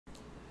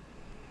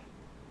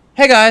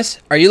Hey guys,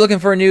 are you looking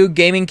for a new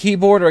gaming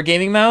keyboard or a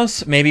gaming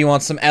mouse? Maybe you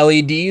want some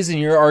LEDs in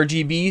your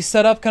RGB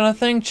setup kind of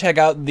thing? Check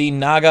out the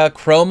Naga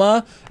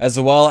Chroma, as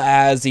well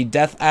as the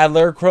Death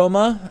Adler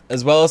Chroma,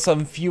 as well as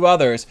some few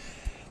others.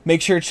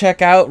 Make sure to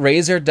check out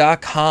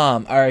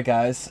Razer.com. Alright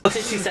guys.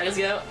 Posted 2 seconds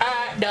ago.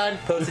 Alright, done.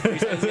 Posted 3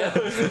 seconds ago.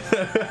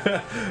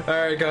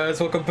 Alright guys,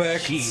 welcome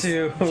back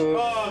to...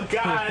 Oh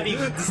god, he's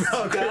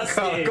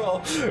disgusting.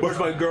 Where's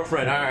my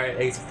girlfriend?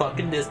 Alright, he's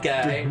fucking this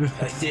guy.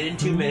 I did in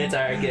 2 minutes.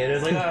 Alright, get it. I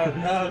was like,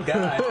 oh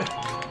god.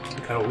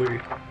 Kinda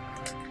weird.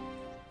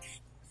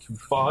 You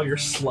follow your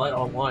slut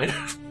online.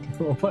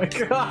 Oh my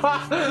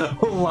god.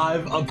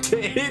 Live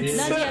updates.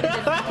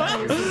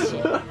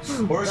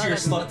 Where's your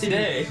slut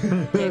today?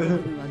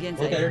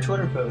 Look at her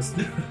Twitter post.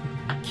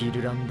ギ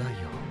ルラン大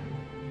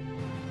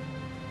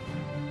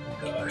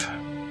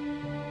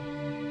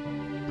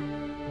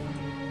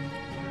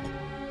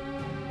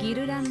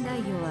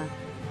王は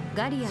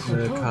ガリアと東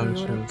部ヨ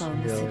ーロッパを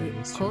結ぶ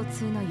交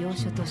通の要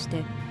所とし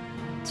て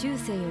中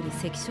世より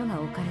関所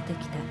が置かれて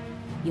きた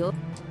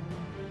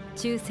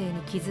中世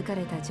に築か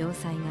れた城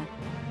塞が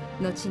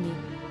後に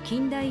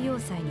近代要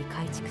塞に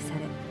改築さ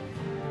れ、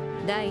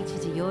第一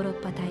次ヨーロッ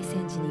パ大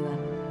戦時には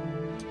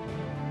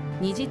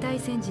二次大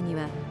戦時に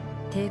は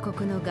帝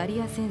国のガ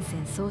リア戦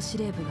線総司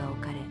令部が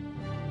置かれ、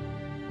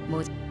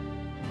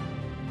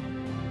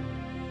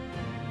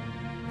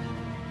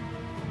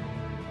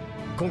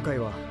今回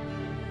は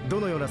ど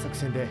のような作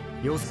戦で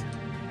要す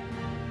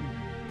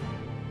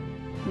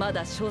ま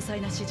だ詳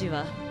細な指示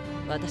は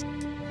私。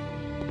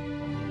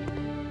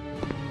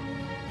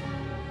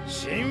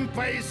心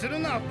配する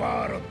な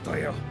バーロット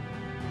よ。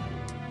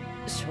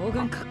将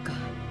軍閣下、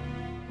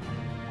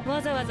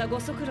わざわざご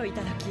足労い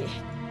ただき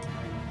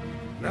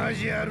ラ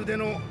ジアルで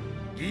の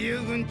義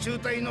勇軍中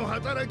隊の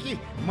働き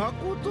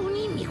誠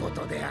に見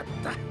事であっ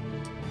た。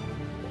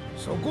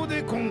そこ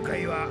で今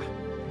回は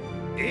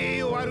栄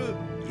誉ある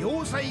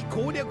要塞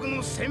攻略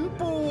の先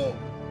方を。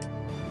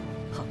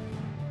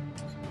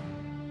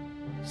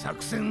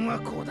作戦は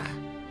こうだ。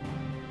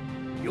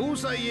要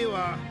塞へ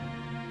は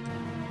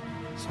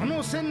そ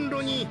の線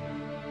路に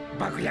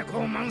爆薬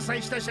を満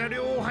載した車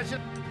両を走る。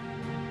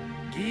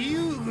義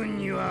勇軍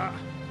には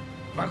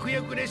爆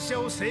薬列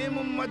車を正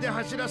門まで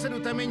走らせ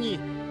るために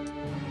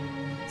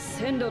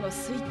線路の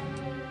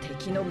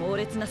敵の猛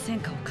烈な戦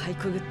火をかい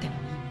くぐって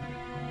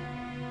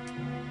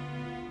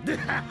のに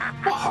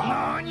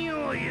何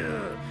を言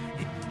う。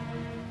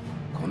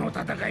この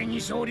戦いに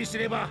勝利す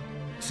れば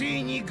つ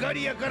いにガ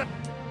リアから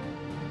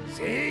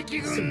正規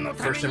軍の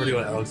ために。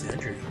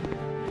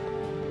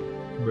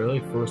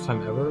 Really? First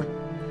time ever?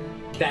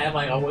 That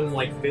like I wasn't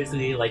like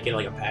physically like in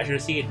like a passenger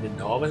seat and didn't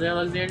know I was in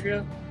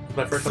Alexandria. It's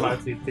my first time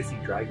actually physically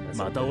driving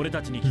myself. Like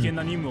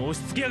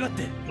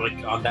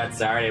on that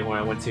Saturday when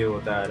I went to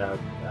that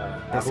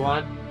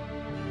Avalon,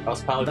 that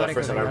was probably the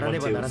first time I ever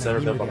went to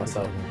Centerville by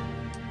myself.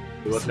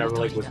 It was never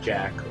like with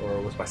Jack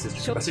or with my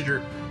sister. My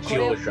sister, she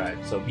always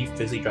drives, so me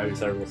physically driving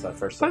Centerville was that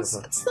first time.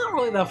 It's not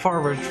really that far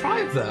of a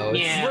drive though.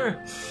 Yeah.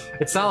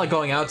 It's not like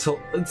going out till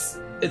it's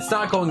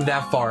not going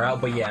that far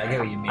out, but yeah, I get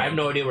what you mean. I have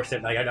no idea where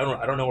like I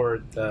don't know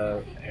where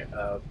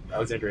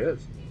Alexandria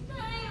is.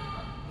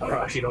 I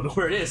actually don't know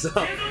where it is. So.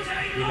 Be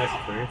a nice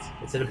experience.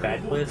 Is it a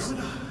bad place?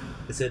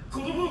 Is it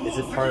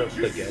part of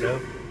the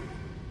ghetto?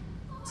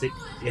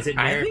 Is it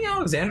near, I think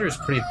Alexandria is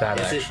pretty bad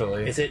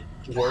actually. Is it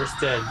worse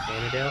than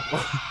Annandale?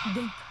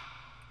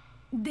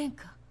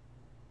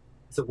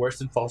 Is it worse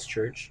than Falls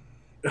Church?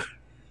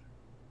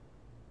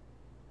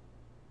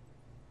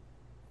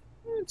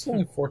 It's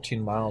only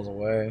 14 miles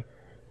away.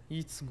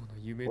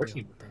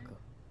 14.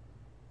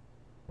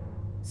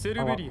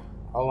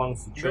 How long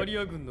is the trip?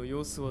 Checking it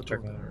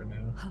right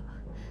now.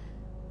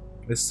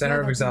 The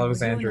center of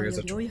Alexandria is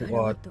a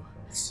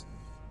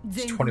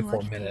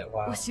 24-minute.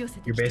 Wow.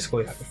 You're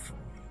basically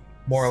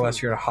more or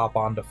less you're gonna hop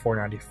on to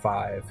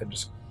 495 and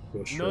just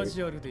go straight.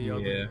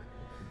 Yeah.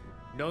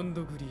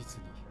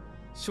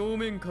 正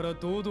面から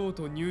堂々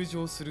と入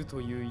場すると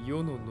いう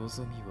世の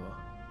望みは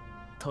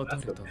ただ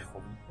れた。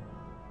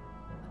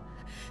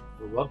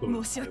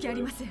申し訳あ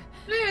りません。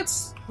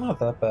 It's not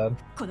that bad.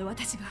 この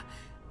私が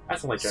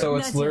So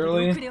it's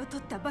literally.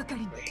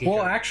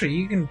 Well, actually,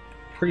 you can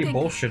pretty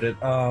bullshit it.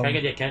 Can I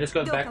just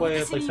go back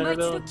way like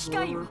Centerville?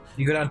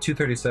 You go down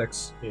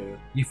 236. Yeah.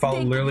 You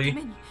follow literally.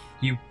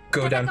 You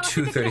go down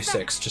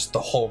 236, just the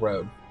whole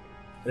road,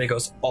 and it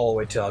goes all the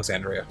way to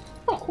Alexandria.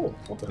 Oh, cool.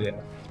 Okay.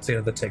 Yeah. So you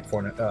have to take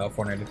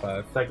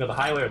 495. Like the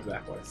highway or the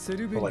back way?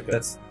 Or like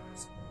that's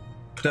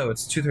no,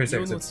 it's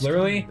 236. It's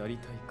literally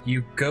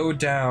you go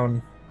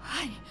down.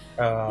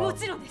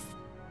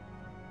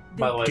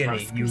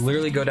 Guinea. You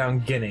literally go down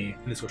Guinea.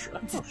 Oh shit.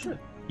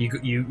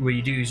 You what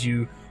you do is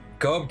you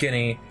go up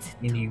Guinea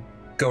and you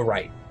go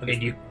right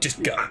and you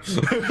just go.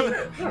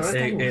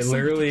 it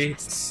literally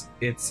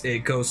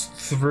it goes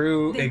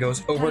through. It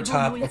goes over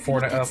top of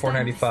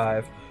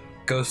 495,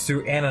 goes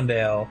through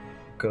Annandale,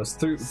 goes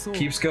through,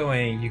 keeps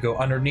going. You go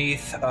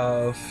underneath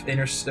of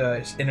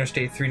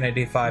Interstate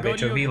 395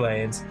 HOV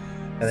lanes,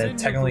 and then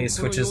technically it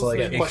switches like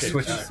it Question,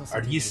 switches.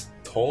 are these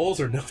tolls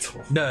or no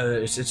tolls? No,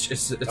 it's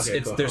Okay,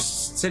 cool. there's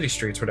city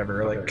streets,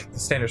 whatever, like the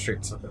standard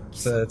streets.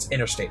 So it's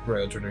interstate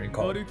roads, whatever you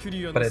call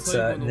it. But it's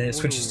then it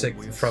switches to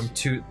from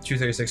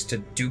 236 to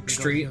Duke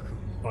Street,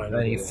 and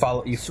then you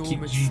follow. You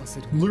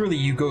literally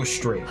you go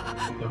straight,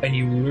 and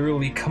you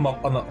literally come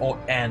up on the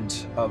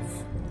end of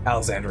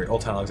Alexandria,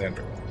 Old Town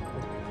Alexandria.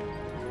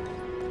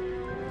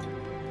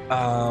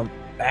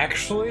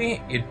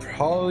 Actually, it'd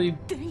probably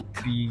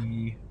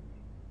be.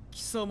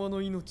 It'd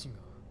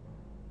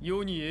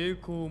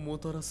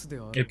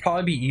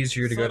probably be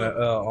easier to go to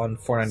on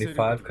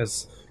 495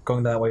 because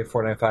going that way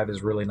 495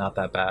 is really not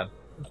that bad,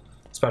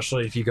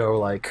 especially if you go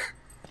like,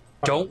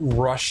 don't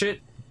rush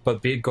it,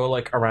 but go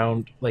like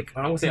around like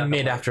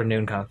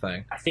mid-afternoon kind of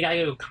thing. I think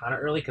I go kind of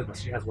early because my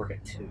sister has work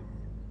at 2.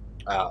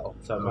 Oh,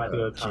 so I might have to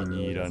go kind of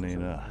early.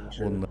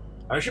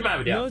 I should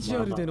have down. My sister's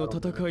gonna go to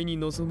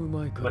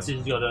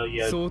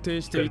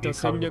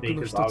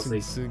because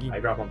obviously I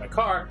drop on my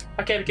car.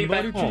 I can't get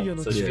back home.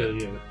 So she's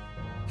gonna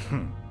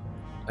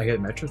I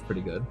get Metro's pretty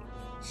good.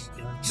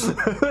 Walking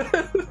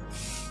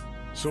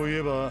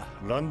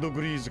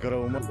is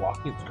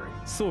great.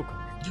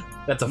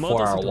 That's a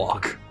 4-hour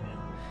walk.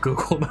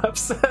 Google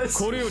Maps says.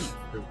 Hitchhiking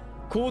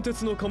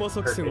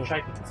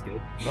is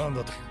good.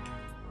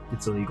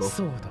 It's illegal.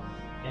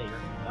 Yeah, you're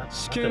not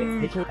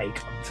gonna hitchhike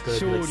to go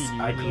to this.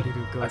 I need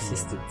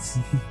assistance.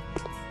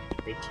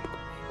 Thank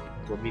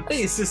you.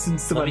 Hey,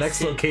 assistance to my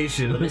next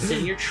location. Let me sit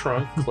in your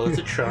trunk, close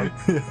the trunk,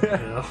 you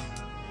know.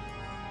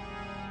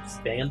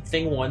 Stand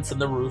thing once on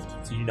the roof,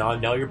 so you know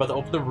you're about to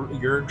open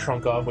your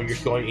trunk up when you're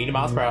going 80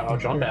 miles per hour. I'll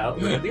jump out.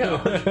 There you go.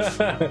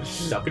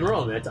 Tuck and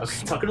roll, man.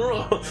 Tuck and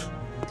roll.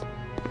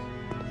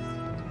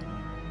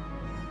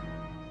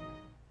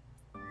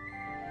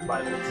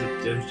 But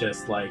it's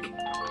just like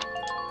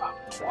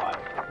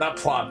not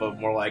plot, but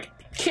more like,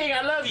 King,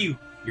 I love you.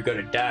 You're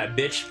gonna die,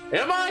 bitch.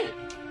 Am I?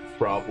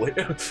 Probably.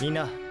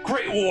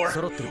 Great war.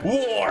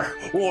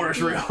 War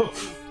is real.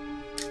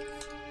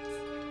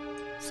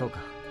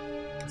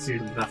 So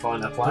you're not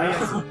following that fly?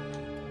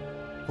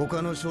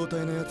 他の招待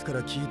のやつか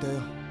ら聞いたよ。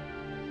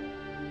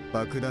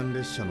爆弾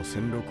列車の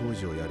線路工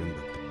事をやるんだっ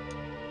て。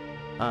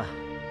あ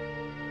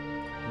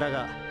あ。だ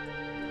が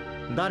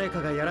誰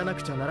かがやらな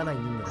くちゃならない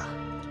任務だ。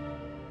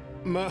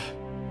まあ、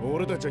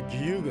俺たちは義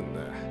勇軍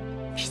だ。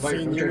きつ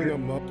い任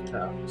務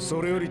が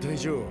それより隊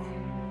長、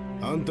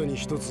あんたに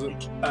一つ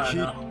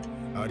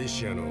アリ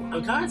シアの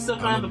I'm kind of still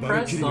kind of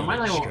depressed though.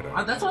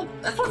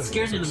 That's what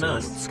scares me the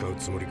most.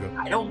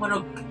 I don't want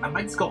to. I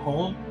might just go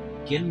home,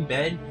 get in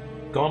bed,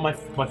 go on my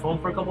phone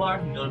for a couple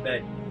hours, and go to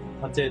bed.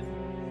 That's it.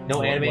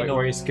 No anime. No.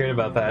 Why are you scared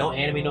about that? No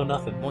anime. No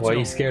nothing. Why are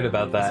you scared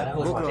about that? I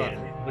always watch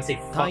anime. I'm gonna say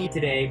fuck it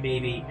today,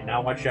 maybe, and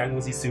now watch Dragon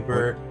Ball Z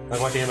Super. I'm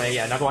gonna watch anime.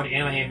 Yeah, not gonna watch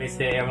anime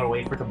today. I'm gonna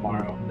wait for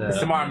tomorrow. Because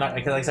tomorrow I'm not.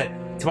 Like I said,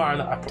 tomorrow I'm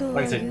not.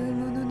 Like I said.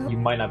 You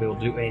might not be able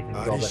to do anything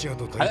with all that.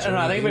 I don't know,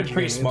 I think it's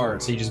pretty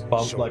smart, so you just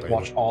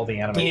watch all the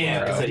anime.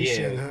 Yeah, I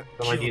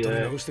might do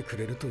that.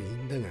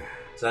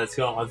 So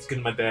I'll just get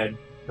in my bed.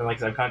 And like I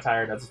said, I'm kind of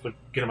tired. I'll just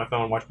get on my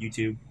phone and watch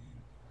YouTube.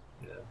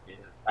 Yeah.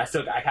 I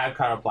have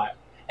kind of black.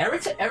 Ever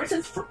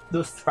since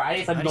those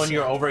Fridays I've been going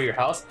over your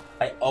house,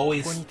 I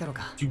always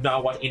do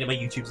not watch any of my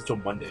YouTubes until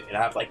Monday. And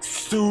I have like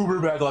super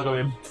backlog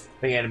of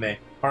the anime.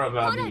 Or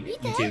about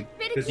YouTube.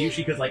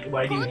 Because like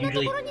what I do is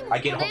usually I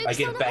get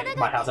back to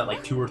my house at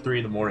like 2 or 3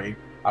 in the morning.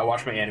 I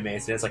watch my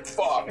animes and it's like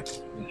fuck,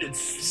 it's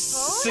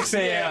 6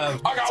 a.m.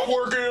 I got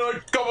work in like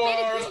a couple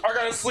hours. I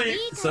gotta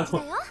sleep. So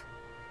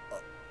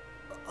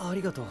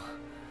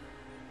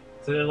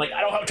then like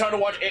I don't have time to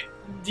watch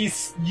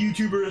these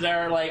YouTubers that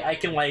are like I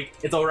can like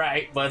it's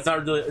alright, but it's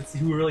not really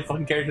who really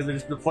fucking cares because they're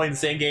just playing the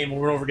same game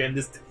over and over again.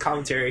 Just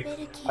commentary.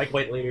 I can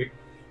wait later.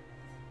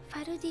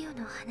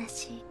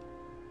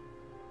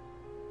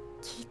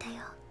 聞いたよ。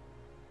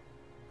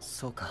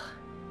そうか。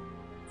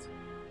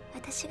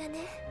私が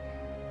ね、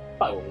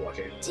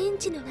陣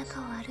地の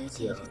中を歩い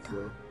ていると、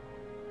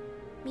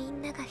み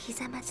んながひ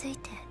ざまずい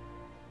て、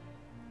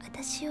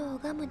私を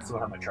拝むの。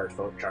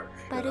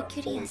バルキ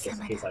ュリア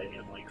様だ。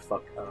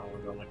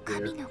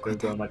神の子だっ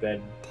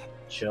て。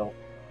Chill.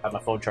 Have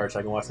my phone charged so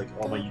I can watch like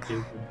all my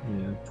YouTube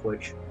and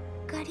Twitch.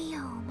 ガリ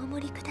アをお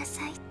守りくだ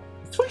さい。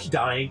Twitch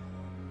dying?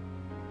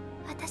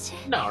 私。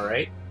No,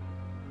 right?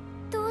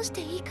 I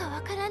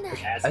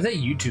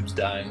think YouTube's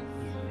dying.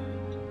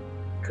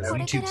 Because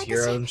YouTube's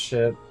hero and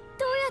shit.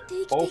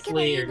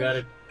 Hopefully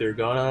they're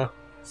gonna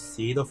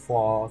see the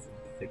flaws and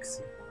fix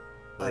it.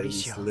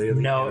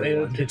 No,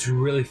 it's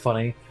really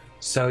funny.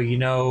 So you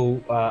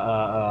know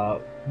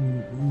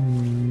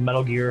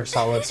Metal Gear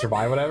Solid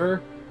Survive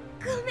whatever?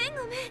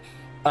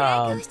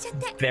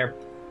 Their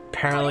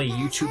apparently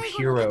YouTube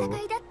hero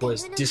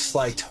was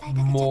disliked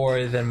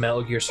more than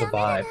Metal Gear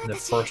Survive in the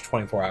first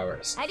 24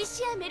 hours.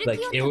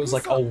 Like it was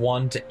like a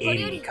 1 to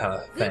 80 kind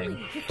of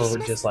thing for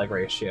dislike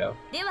ratio.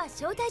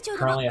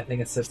 Currently I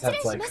think it sits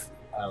at like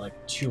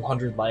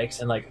 200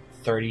 likes and like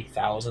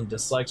 30,000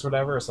 dislikes or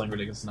whatever, or something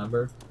ridiculous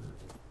number.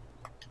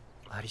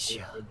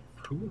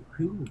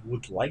 Who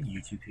would like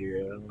YouTube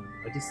Hero?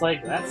 I just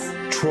like that's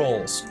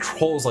Trolls.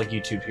 Trolls like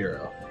YouTube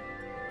Hero.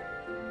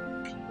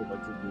 people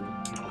like to do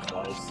people's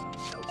lives.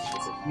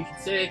 You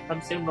should say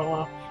I'm saying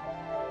wrong.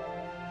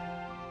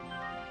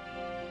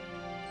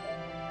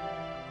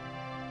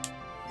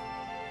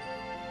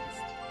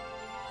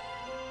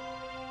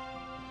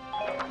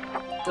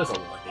 That's a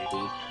lot,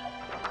 baby.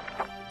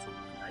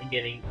 I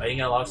didn't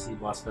get a lot of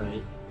sleep last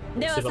night. I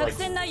went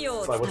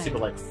to sleep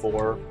at like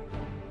 4.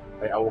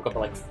 I woke up at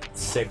like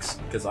 6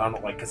 because I'm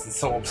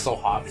so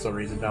hot for some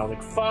reason. Now I'm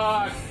like,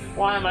 fuck,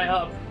 why am I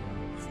up?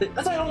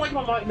 That's why I don't like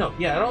my body. No,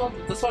 yeah,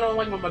 that's why I don't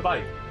like my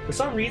body. For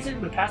some reason,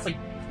 for the past like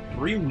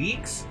 3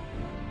 weeks,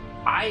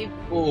 I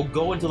will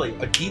go into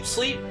like a deep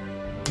sleep,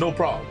 no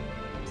problem,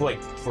 for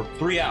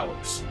 3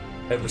 hours,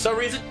 and for some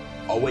reason,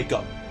 I'll wake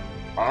up.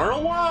 I don't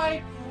know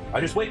why. I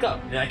just wake up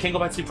and I can't go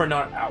back to sleep for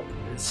another hour.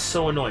 It's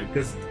so annoying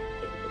because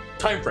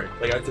time frame.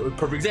 Like,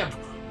 perfect example.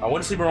 I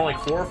went to sleep around like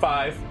 4 or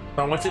 5.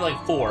 I went to sleep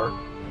like 4.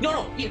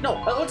 No.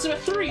 I went to sleep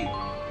at 3.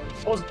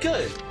 I was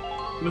good.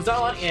 It was not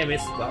a lot of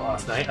animes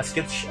last night. I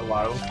skipped a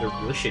lot of them. They're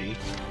really shitty.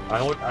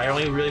 I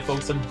only really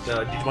focused on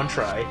Digimon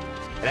Try,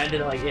 and I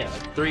did like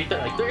 3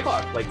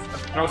 o'clock. Like,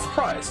 I was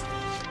surprised.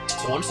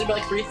 So I went to sleep at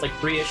like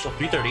 3-ish, or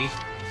 3:30.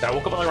 Then I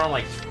woke up at like around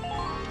like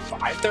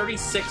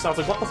 5:36. I was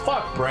like, what the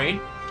fuck,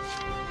 brain?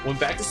 Went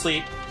back to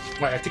sleep.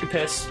 I took a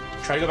piss.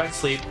 Tried to go back to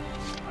sleep.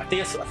 I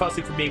think I fell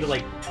asleep for maybe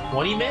like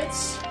 20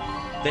 minutes.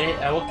 Then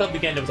I woke up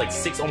again. It was like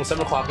 6, almost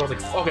 7 o'clock. I was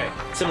like, okay,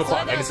 7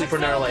 o'clock. I can sleep for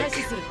another like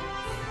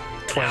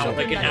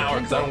an hour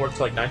because I don't work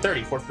till like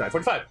 9:30,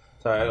 9:45.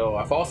 So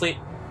I fall asleep.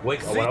 When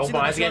I open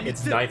my eyes again,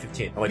 it's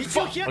 9:15. I'm like,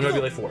 fuck, I'm gonna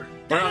be late for it.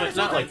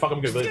 Not like fuck, I'm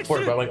gonna be late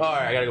for it, but I'm like, all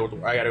right, I gotta go to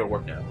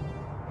work now.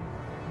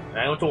 And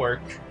I went to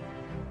work,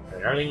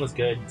 and everything was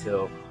good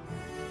until.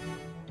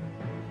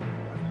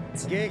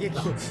 迎撃、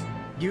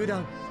榴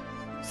弾、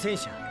戦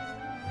車。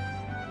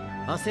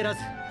焦らず、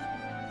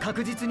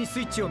確実にス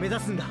イッチを目指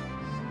すんだ。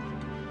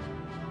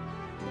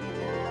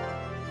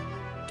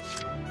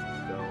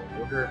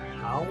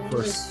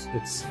First,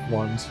 it's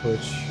 1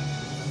 switch.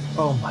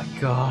 Oh my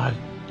god.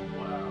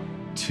 Wow.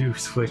 2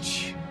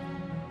 switch.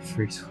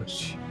 3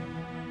 switch.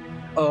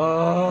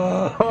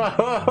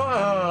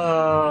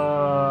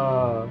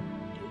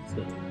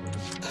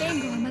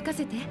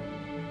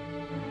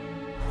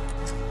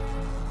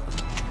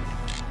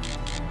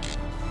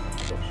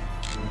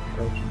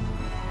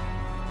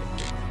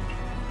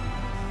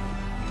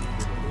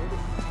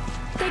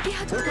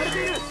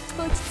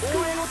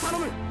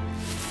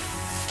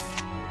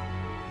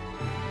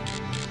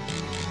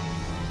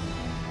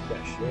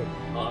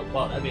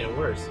 Well, that made it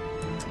worse.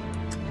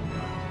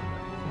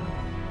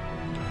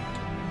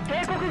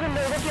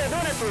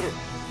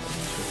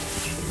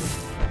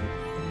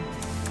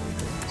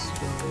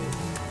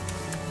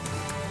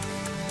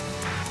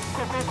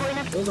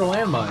 Those are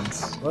landmines.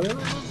 What are they?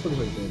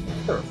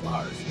 There are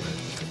flowers.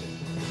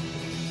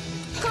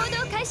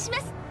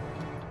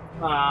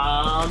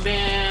 Aw,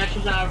 man,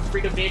 she's not a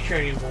freak of nature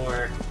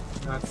anymore.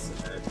 That's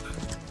sad.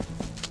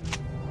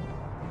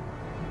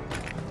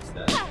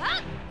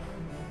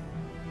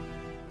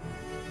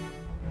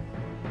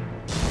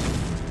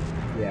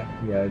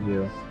 Yeah, I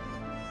do.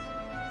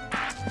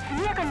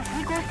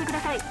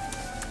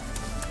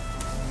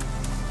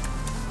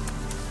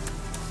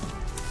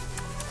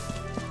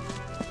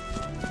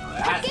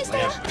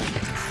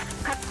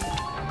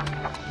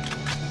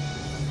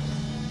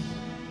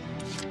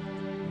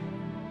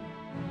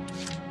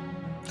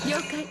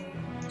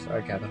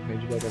 Sorry, Catherine,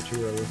 made you go that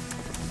too early.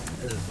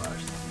 This is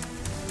worse.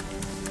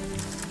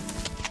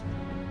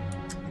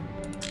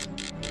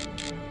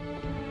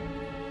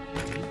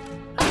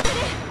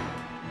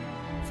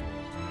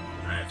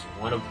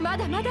 One of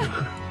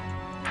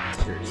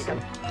seriously.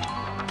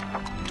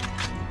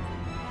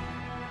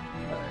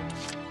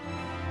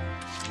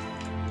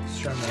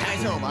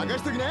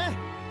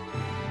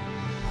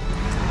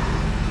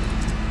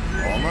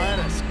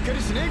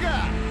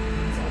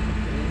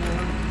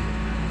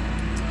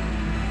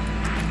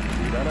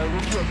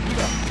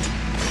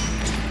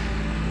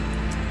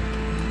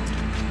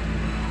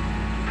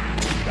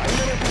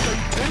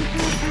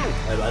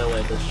 By the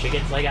way, those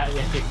chickens I got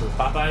yesterday from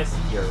Popeyes,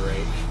 you're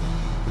right.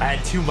 I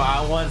had 2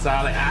 mild ones, so I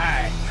was like,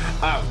 alright,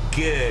 I'm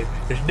good.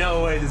 There's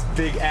no way this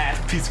big ass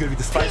piece is gonna be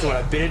the spicy one.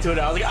 I bit into it,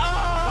 and I was like, oh!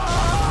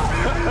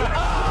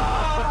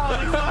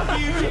 Fuck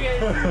you,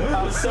 chicken!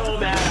 I was so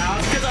mad.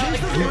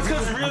 It was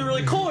because it's really,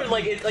 really cold,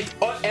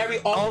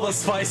 and all the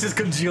spices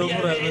congealed,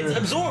 yeah, it's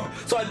absorbed.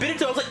 So I bit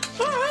into it, I was like,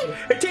 alright,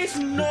 it tastes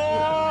no.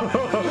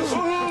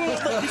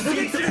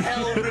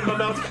 Hell in my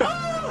mouth.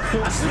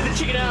 I spit the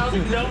chicken out. I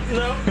was like,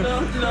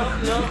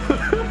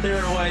 nope. They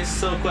ran away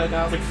so quick.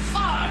 I was like,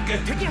 fuck.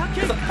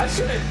 I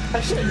should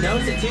have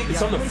noticed it too.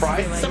 Some of the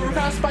fries and stuff were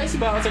kind of spicy,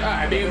 but I was like, all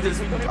right, maybe it was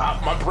just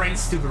my brain's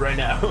stupid right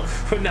now.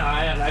 But no,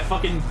 I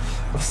fucking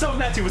I'm so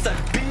mad too. It was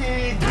that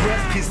big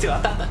breast piece too.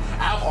 I thought that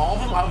out of all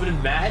of them, I would have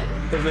been mad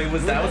if it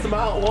was that was the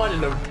mild one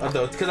and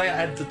the because I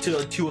had two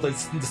of the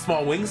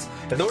small wings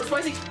and they were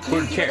spicy.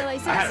 Wouldn't care. I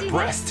had a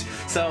breast,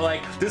 so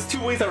like there's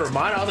 2 wings that were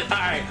mine. I was like, all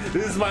right,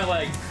 this is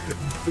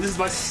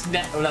my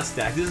snack. Well, not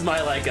snack. This is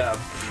my like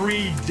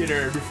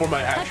pre-dinner before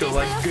my actual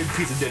like good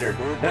pizza dinner.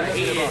 And I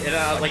ate it, and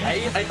I was like,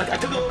 I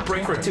took a little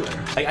break for it too.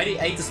 Like I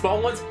ate the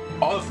small ones,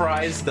 all the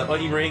fries, the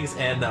onion rings,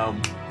 and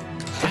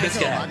this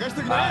guy.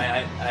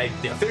 I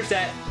finished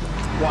that.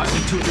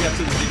 Watching 2 or 3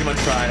 episodes of Digimon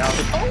Try, and I was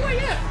like, oh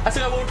yeah, I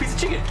still got 1 piece of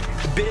chicken.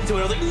 Bit into it,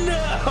 I was like, no.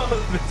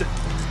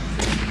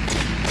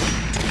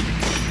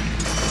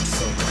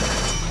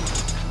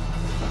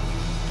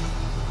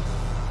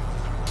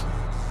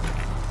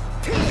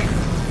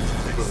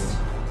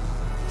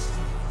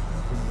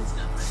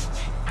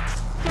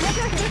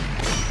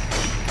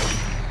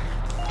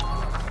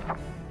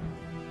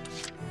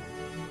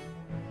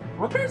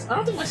 My parents, I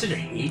don't think my sister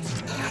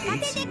hates me.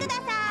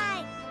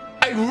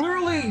 I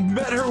literally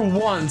met her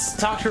once,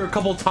 talked to her a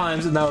couple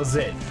times, and that was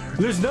it.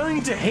 There's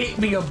nothing to hate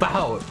me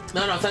about.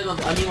 No,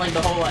 I mean like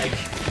the whole like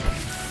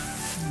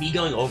me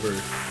going over to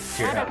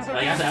your house.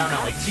 Like I don't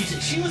know, like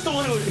she was the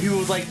one who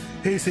was like,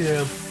 hey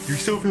Sam, you're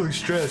still feeling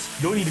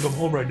stressed. You don't need to come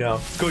home right now.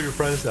 Let's go to your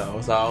friend's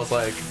house. So I was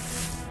like,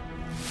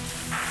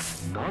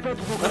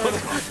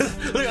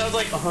 I was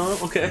like,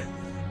 okay.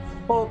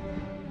 Well,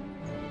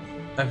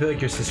 I feel like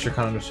your sister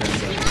kind of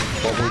understands like,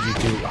 what would you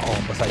do at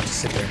home besides just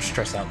sit there and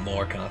stress out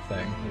more kind of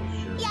thing.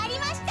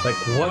 Like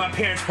what? My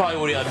parents probably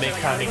would kind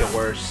of make it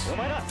worse.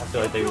 I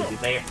feel like they would.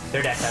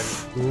 They're that type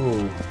of.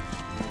 Ooh.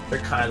 They're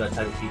kind of that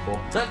type of people.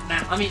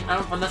 I mean,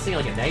 I'm not saying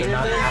like a negative.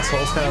 They're not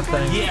assholes kind of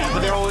thing. Yeah, but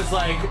they're always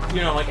like,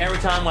 you know, like every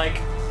time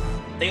like,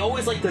 they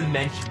always like to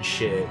mention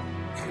shit.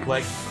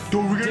 Like,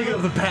 don't we gonna go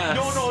to the past?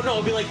 No.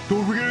 It'd be like,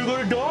 don't we gonna go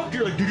to the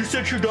doctor? Like, did you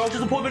set your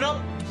doctor's appointment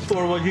up?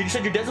 Or like, did you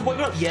set your dentist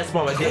appointment up? Yes,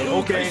 Mom, I did.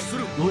 Okay.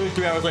 Literally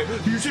 3 hours later,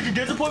 did you set your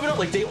dentist appointment up?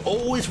 Like, they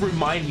always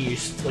remind me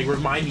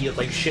of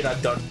like shit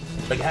I've done,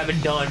 like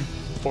haven't done,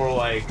 or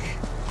like.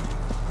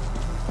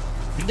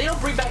 They don't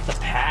bring back the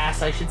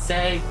past, I should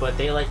say, but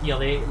they like, you know,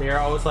 they're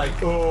always like,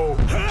 oh,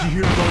 did you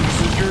hear about your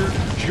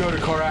sister? She got in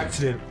a car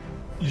accident.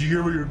 Did you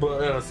hear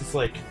about your? It's just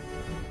like.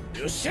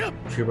 Sure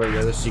about your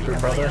other secret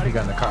brother? He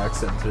got in a car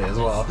accident today as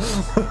well.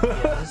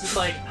 Yeah, it's just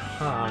like,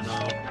 oh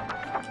no.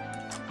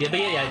 Yeah, but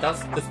yeah,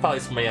 that's probably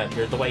some,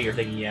 the way you're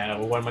thinking. Yeah,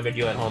 well, what am I gonna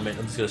do at home? And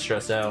I'm just gonna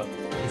stress out.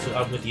 So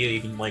I'm with you. You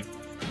can like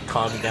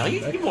calm me down. You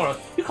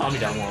calm me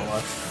down more or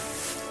less.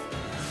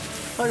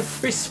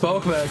 We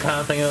spoke about it kind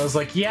of thing. And I was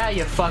like, yeah,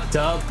 you fucked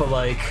up, but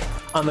like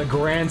on the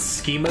grand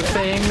scheme of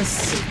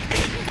things,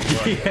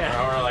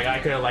 yeah. Or like I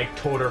could have like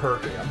told her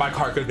my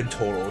car could have been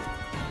totaled.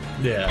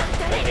 Yeah.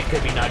 Like, it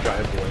could be not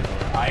drivable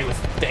anymore.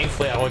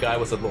 Thankfully, I only got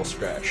with a little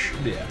scratch.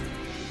 Yeah.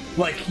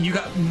 Like, you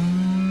got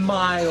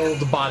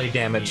mild body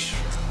damage.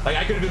 Like,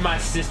 I could have been my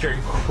sister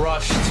and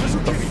crushed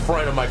the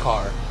front of my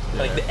car. Yeah.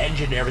 Like, the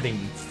engine and everything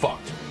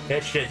fucked.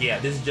 It's just, yeah,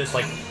 this is just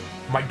like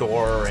my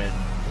door and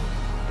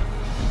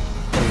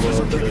a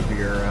little bit of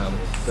your,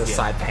 the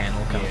side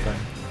panel kind of thing.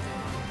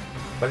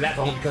 But that's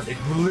only because it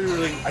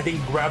literally, I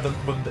think, grabbed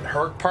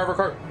her part of her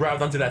car,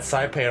 grabbed onto that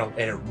side panel,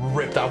 and it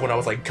ripped off when I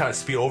was like kind of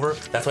speed over.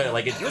 That's why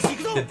it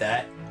did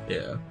that.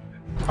 Yeah.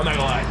 I'm not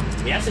gonna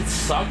lie. Yes, it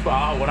sucked,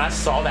 but when I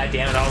saw that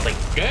damage, I was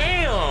like,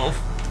 damn!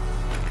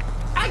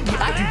 I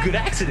do good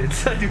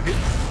accidents. I do good.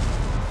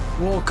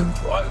 Well,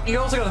 you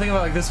also gotta think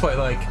about it like this way,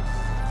 like,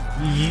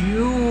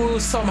 you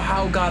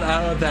somehow got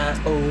out of that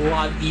a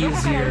lot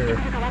easier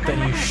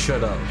than you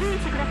should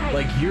have.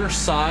 Like, your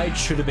side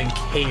should have been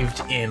caved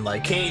in.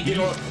 Like,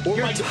 your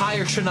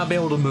tire should not be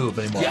able to move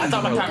anymore. Yeah,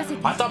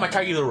 I thought my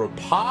tire either would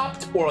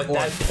popped or like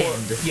that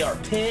pinned. Yeah, or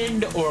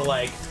pinned, or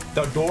like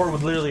the door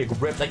would literally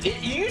rip. Like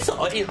it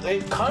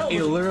kind of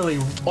literally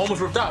almost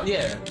ripped out.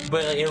 Yeah,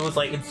 but like, it was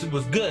like it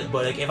was good.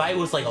 But like if I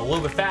was like a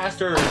little bit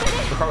faster,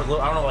 the car was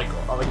I don't know, like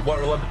what?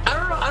 I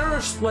don't know. I don't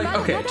understand. Like,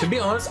 okay, to be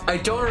honest, I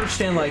don't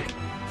understand. Like,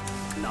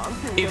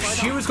 if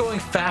she was going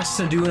fast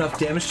and do enough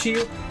damage to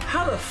you,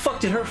 how the fuck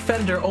did her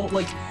fender? Oh,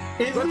 like.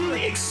 It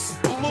literally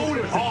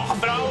exploded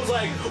off, and I was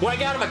like, when I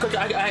got out of my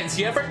car, I didn't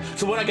see effort.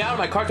 So when I got out of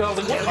my car, I was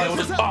like, what? I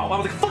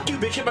was like, fuck you,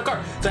 bitch, hit my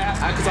car. So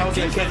because I was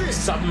like, I can't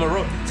stop in my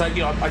road. So I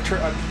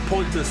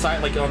pulled it to the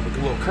side, like on a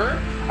little curb.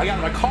 I got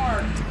out of my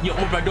car,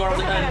 opened my door. I was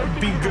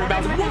like, being driven back.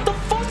 I was like, what the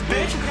fuck,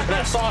 bitch? And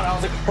I saw it. I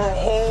was like, her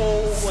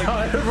whole like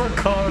side of her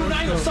car.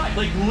 Not even side,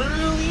 like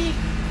literally.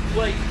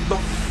 Like the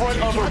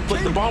front of her,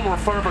 like the bumper in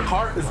front of her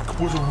car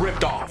was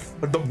ripped off.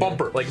 Like, the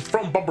bumper, like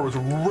front bumper was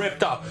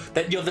ripped off.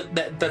 That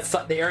that's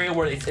the area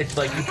where it's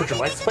like you put your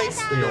license plate,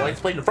 your license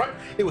plate in the front.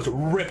 It was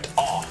ripped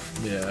off.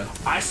 Yeah.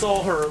 I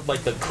saw her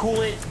like the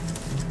coolant,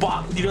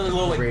 the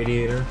little like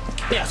radiator.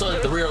 Yeah, so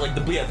like the rear, like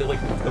the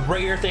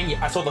rear thing.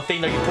 I saw the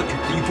thing that you put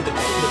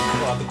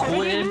the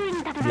coolant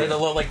in, that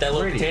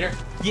little container.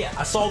 Yeah,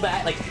 I saw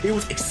that. Like it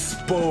was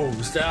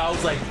exposed, and I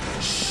was like,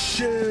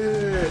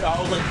 shit.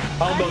 I was like,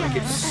 I'm about to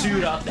get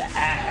sued out the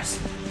ass.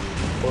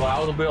 Well, I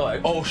was gonna be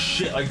like, oh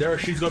shit, like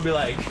she's gonna be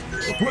like,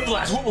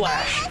 whiplash.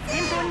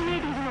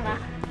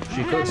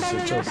 She could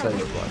still say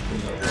whiplash.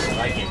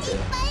 I can't say.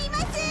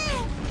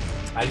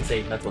 I can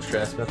say mental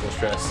stress. It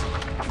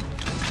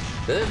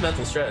is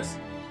mental stress.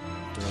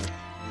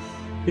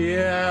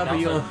 Yeah, but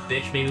also,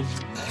 bitch made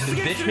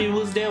me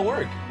lose a day at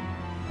work.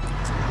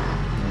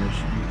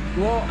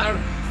 Well,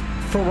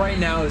 for right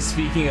now,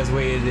 speaking as the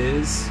way it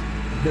is,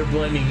 they're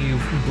blaming you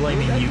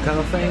kind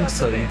of thing.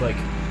 So they like,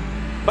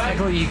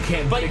 technically you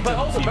can't. But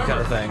also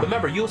kind of thing.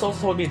 remember, you also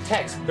told me in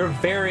text. They're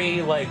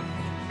very like,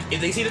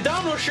 if they see the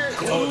domino shirt,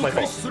 oh, it's my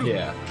fault.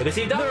 Yeah. If they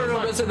see the domino,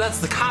 no, that's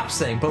the cops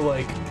thing. But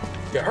like,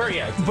 yeah,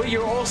 hurry up. But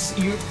you're also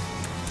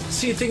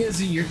see, the thing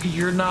is,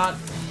 you're not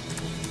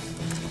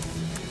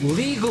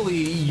legally,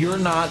 you're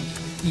not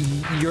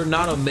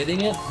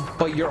omitting it,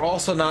 but you're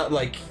also not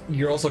like,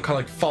 you're also kind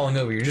of like falling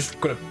over. You're just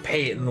gonna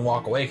pay it and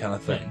walk away, kind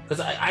of thing. Because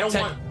I don't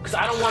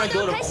want to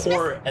go to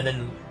court and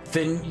then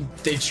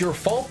it's your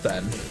fault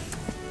then.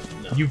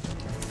 No.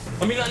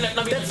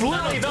 That's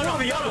literally the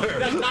other.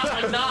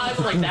 Not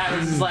like that.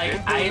 It's just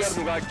like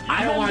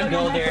I don't want to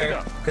go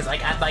there because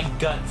like at my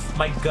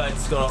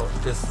guts go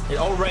because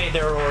already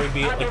there would already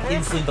be like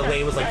instantly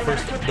delayed was like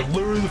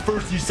literally the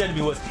first you said to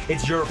me was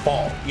it's your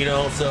fault, you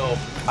know. So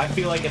I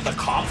feel like if the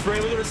cops were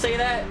able to say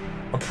that,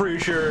 I'm pretty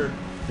sure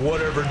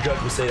whatever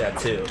judge would say that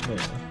too.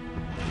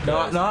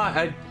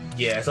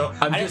 Yeah. So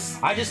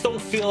I just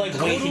don't feel like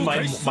wasting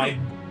my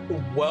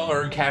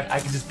well-earned cash.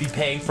 I could just be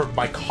paying for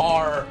my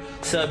car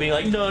instead of being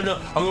like, no, I'm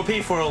gonna pay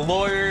for a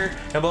lawyer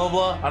and blah blah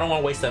blah. I don't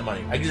want to waste that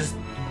money. I can just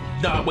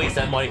not waste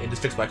that money and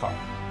just fix my car.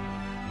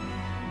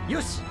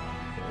 Yes.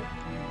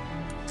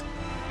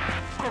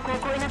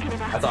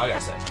 That's all I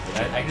gotta say.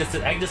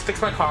 I can just fix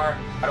my car.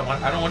 I don't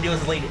want to deal with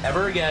this lady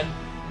ever again.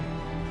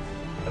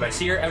 If I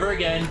see her ever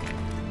again,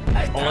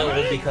 I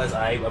only will because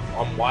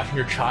I'm watching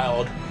her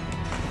child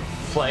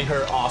playing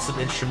her awesome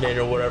instrument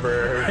or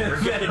whatever, her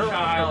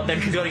child, then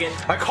she's gonna get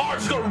my car's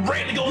just gonna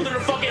randomly go into the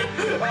fucking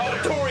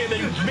auditorium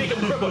and make him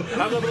cripple.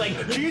 I'm gonna be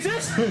like,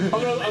 Jesus, I'm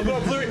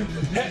gonna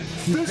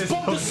fist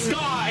bump the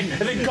sky,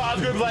 and then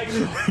God's gonna be like,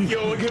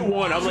 yo, get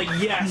one. I'm like,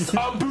 yes,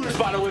 I'm Buddhist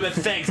by the way, but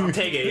thanks, I'll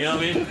take it. You know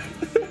what I mean?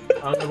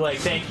 I'm gonna be like,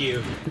 thank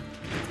you.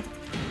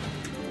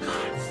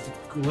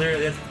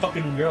 Literally, that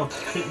fucking girl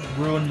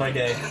ruined my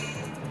day.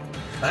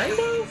 Kind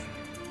of.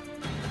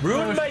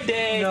 Ruined my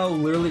day. No,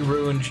 literally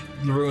ruined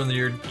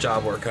your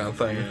job work kind of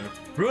thing. Yeah.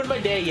 Ruined my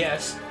day,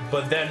 yes,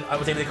 but then I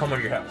was able to come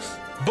over to your house.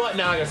 But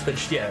now I gotta spend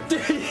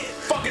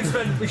fucking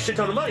spend a shit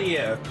ton of money,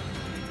 yeah.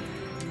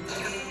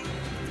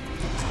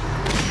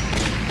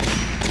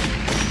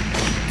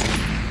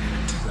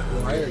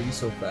 Why are you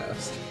so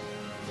fast?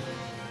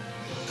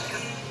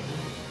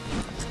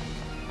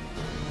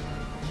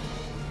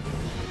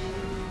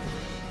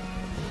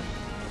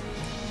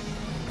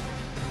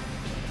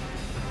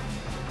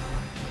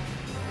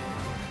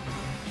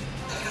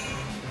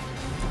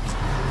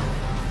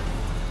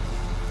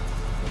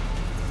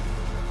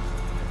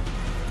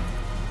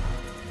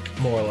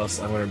 More or less,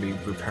 I'm going to be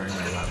repairing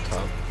my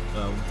laptop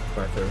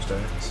by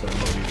Thursday, so I'm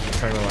going to be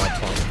repairing my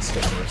laptop and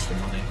spending the rest of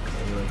the money.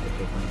 I really like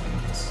the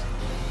things.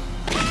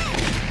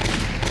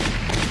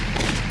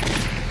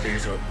 So you're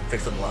just going to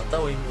fix the laptop?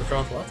 What's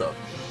wrong with the laptop?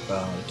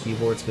 The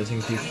keyboard's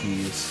missing 2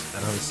 keys. I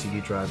don't have a CD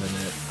drive in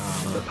it.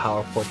 The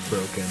power port's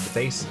broken. The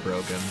base is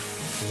broken.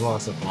 There's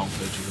lots of long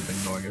glitches. I've been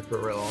ignoring it for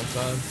a really long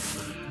time.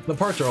 The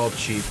parts are all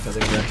cheap. I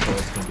think rental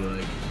is going to be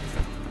like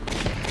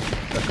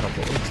a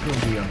couple. It's going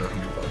to be under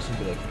 $100. It's going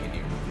to be like 80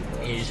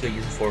 or and you just gonna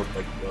use it for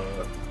like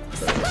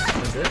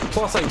that's it.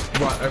 Plus I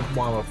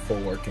want a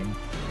full working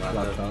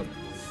laptop. I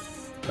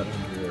don't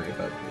have to worry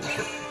about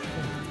bullshit.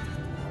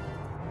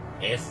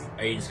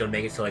 Are you just gonna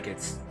make it so like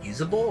it's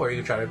usable, or are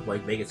you gonna try to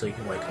like make it so you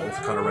can like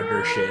also kind of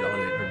render shit on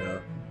it or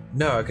no?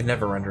 No, I could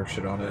never render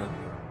shit on it.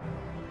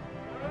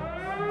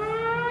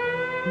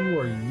 Who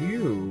are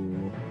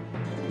you?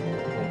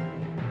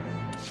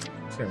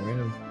 It's a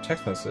random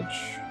text message.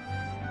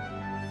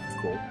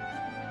 Cool.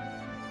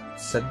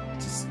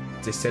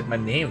 They said my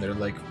name. They're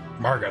like,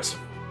 Margus.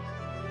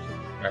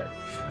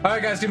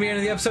 Alright guys, gonna be the end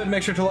of the episode.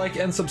 Make sure to like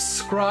and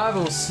subscribe.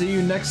 We'll see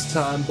you next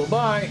time.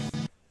 Bye-bye.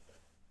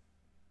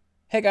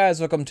 Hey guys,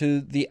 welcome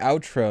to the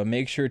outro.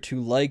 Make sure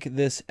to like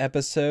this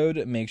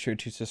episode. Make sure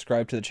to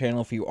subscribe to the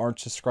channel if you aren't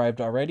subscribed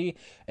already.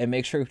 And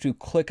make sure to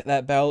click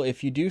that bell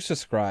if you do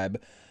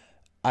subscribe.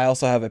 I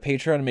also have a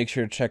Patreon. Make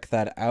sure to check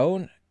that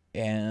out.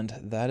 And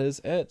that is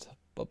it.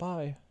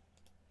 Bye-bye.